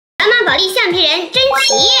小马宝莉橡皮人真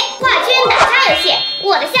奇画圈打叉游戏，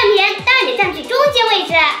我的橡皮人当然得占据中间位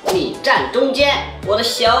置。你站中间，我的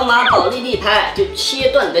小马宝莉立牌就切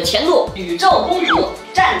断你的前路。宇宙公主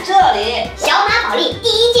站这里。小马宝莉第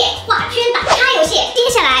一届画圈打叉游戏，接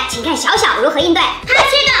下来请看小小如何应对。他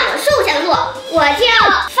切断我树上的路，我就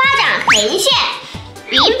发展横线。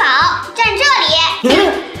饼宝站这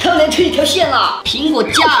里。他连成一条线了。苹果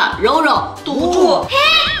加柔柔堵住。嘿，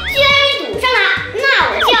居然堵上了，那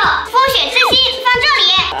我就风雪之心放这里。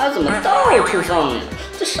他怎么到处放呢？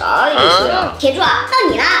这啥意思呀？铁柱，到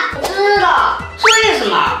你了。知道，追什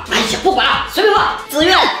么？哎呀，不管了，随便放。紫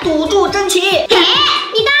苑堵住真奇。嘿，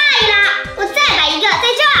你大意了，我再摆一个在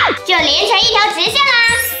这儿，就连成一条直线啦。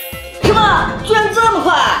什么？居然这么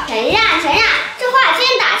快？承让，这画圈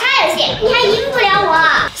打叉游戏你还赢不了我。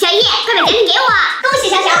小叶，快把奖品给我！恭喜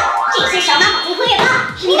小小，这些小马宝莉会员包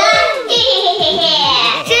是你的啦！嘿嘿嘿嘿嘿，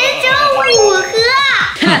只中5盒。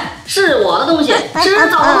哼，是我的东西，迟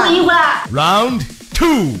早会赢回来。Round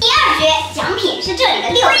 2。第二局奖品是这里的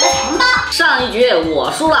6盒彩虹包。上一局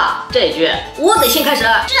我输了，这一局我得先开始。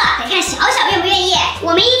这得看小小愿不愿意。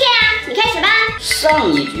我没意见啊，你开始吧。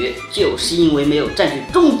上一局就是因为没有占据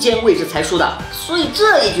中间位置才输的，所以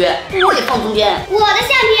这一局我也放中间。我的橡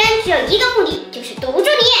皮人只有一个目的，就是堵住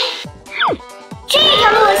你。这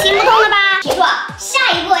条路行不通了吧？铁柱，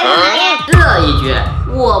下一步要哪里？这一局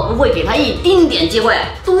我不会给他一丁点机会，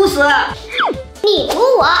堵死。你堵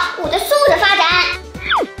我，我就竖着发展。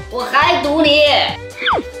我还堵你。哎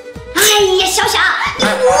呀，小小，你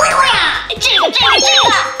糊涂呀！这个都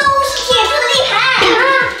是铁柱的立牌啊！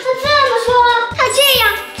我这么说，他这样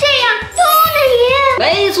都能赢。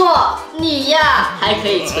没错，你呀还可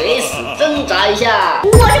以垂死挣扎一下。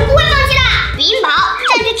我是不会放弃的。饼宝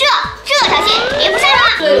占据这条线连不上了。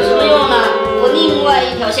这有什么用呢？我另外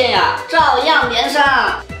一条线呀照样连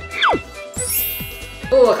上。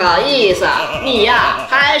不好意思啊，你呀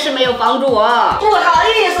还是没有防住我。不好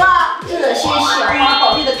意思啊，这些小马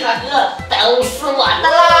宝莉的卡盒都是我的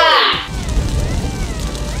啦。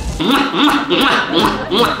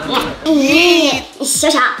小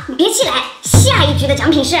小，你别气馁，下一局的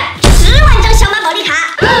奖品是10万张小马宝莉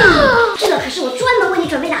卡。这可是我专门为你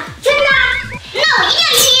准备的，真的？那我一定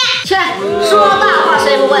要赢你。切，说大话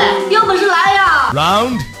谁不会？有本事来呀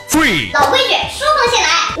 ！Round 3。老规矩，双方先来，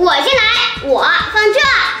我先来，我放这。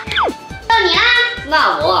到你啦。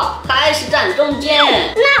那我还是站中间。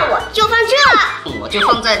那我就放这。我就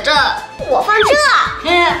放在这。我放这。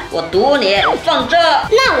我堵你，放这。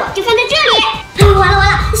那我就放在这里。完了，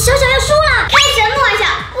小小要输了！开什么玩笑？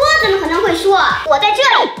我怎么可能会输？我在这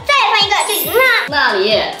里再放一个就赢了。那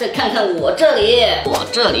你再看看我这里，我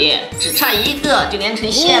这里只差一个就连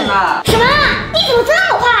成线了。什么？你怎么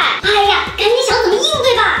这么快？哎呀，赶紧想怎么应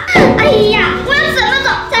对吧。哎呀，